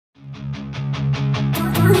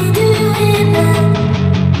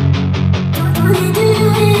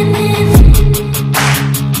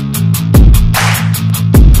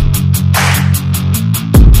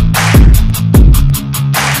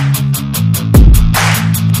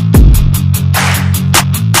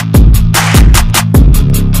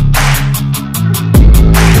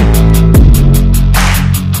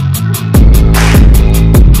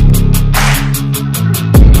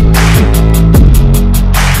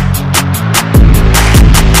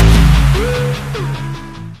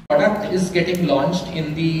Is getting launched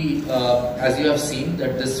in the as you have seen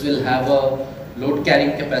that this will have a load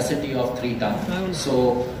carrying capacity of 3 ton.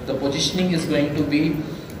 So the positioning is going to be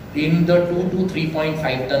in the 2 to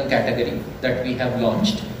 3.5 ton category that we have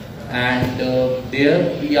launched, and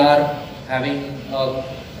there we are having a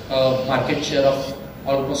market share of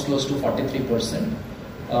almost close to 43%.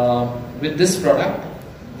 With this product,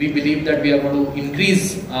 we believe that we are going to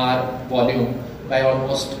increase our volume by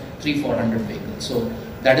almost 300-400 vehicles. So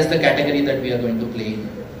that is the category that we are going to play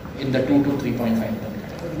in the 2 to 3.5 ton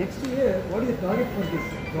category. Next year, what is the target for this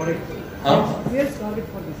product? Sales target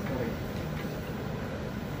for this product?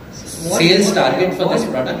 Sales target for this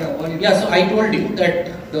product? Yeah, so I told you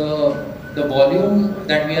that the volume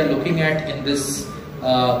that we are looking at in this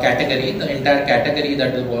category, the entire category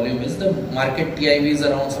that the volume is, the market TIV is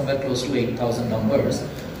around somewhere close to 8,000 numbers.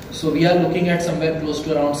 So we are looking at somewhere close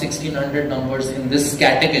to around 1,600 numbers in this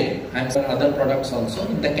category, and some other products also.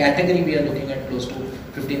 In the category, we are looking at close to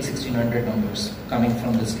 1,500-1,600 numbers coming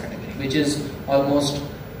from this category, which is almost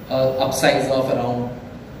upsize of around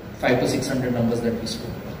 500 to 600 numbers that we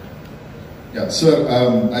spoke about. Yeah, sir,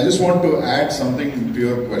 I just want to add something to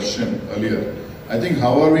your question earlier. I think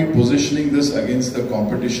how are we positioning this against the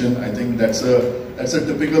competition? I think that's a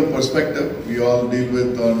typical perspective we all deal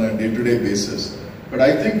with on a day-to-day basis. But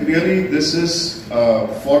I think really this is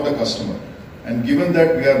for the customer, and given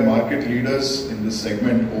that we are market leaders in this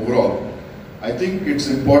segment overall, I think it's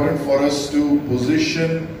important for us to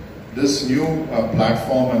position this new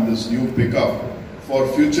platform and this new Pik-Up for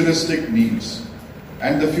futuristic needs.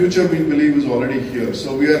 And the future, we believe, is already here.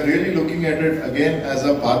 So we are really looking at it again as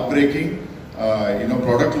a path-breaking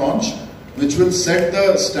product launch, which will set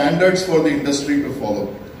the standards for the industry to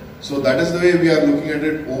follow. So that is the way we are looking at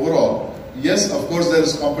it overall. Yes, of course, there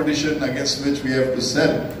is competition against which we have to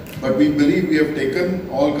sell, but we believe we have taken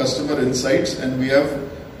all customer insights, and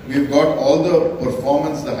we've got all the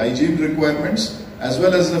performance, the hygiene requirements, as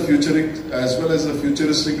well as the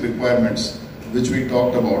futuristic requirements which we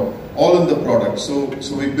talked about, all in the product. So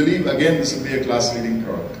we believe again this will be a class-leading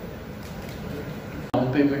product.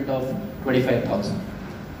 Down payment of 25,000.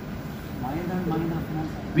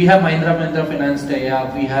 We have Mahindra Finance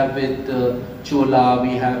tie-up, we have with Chola,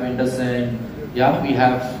 we have IndusInd, yeah, we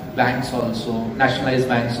have banks also, nationalized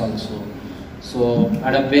banks also. So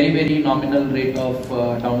at a very, very nominal rate of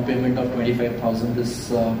down payment of 25,000, this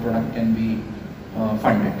product can be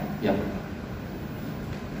funded. Yeah.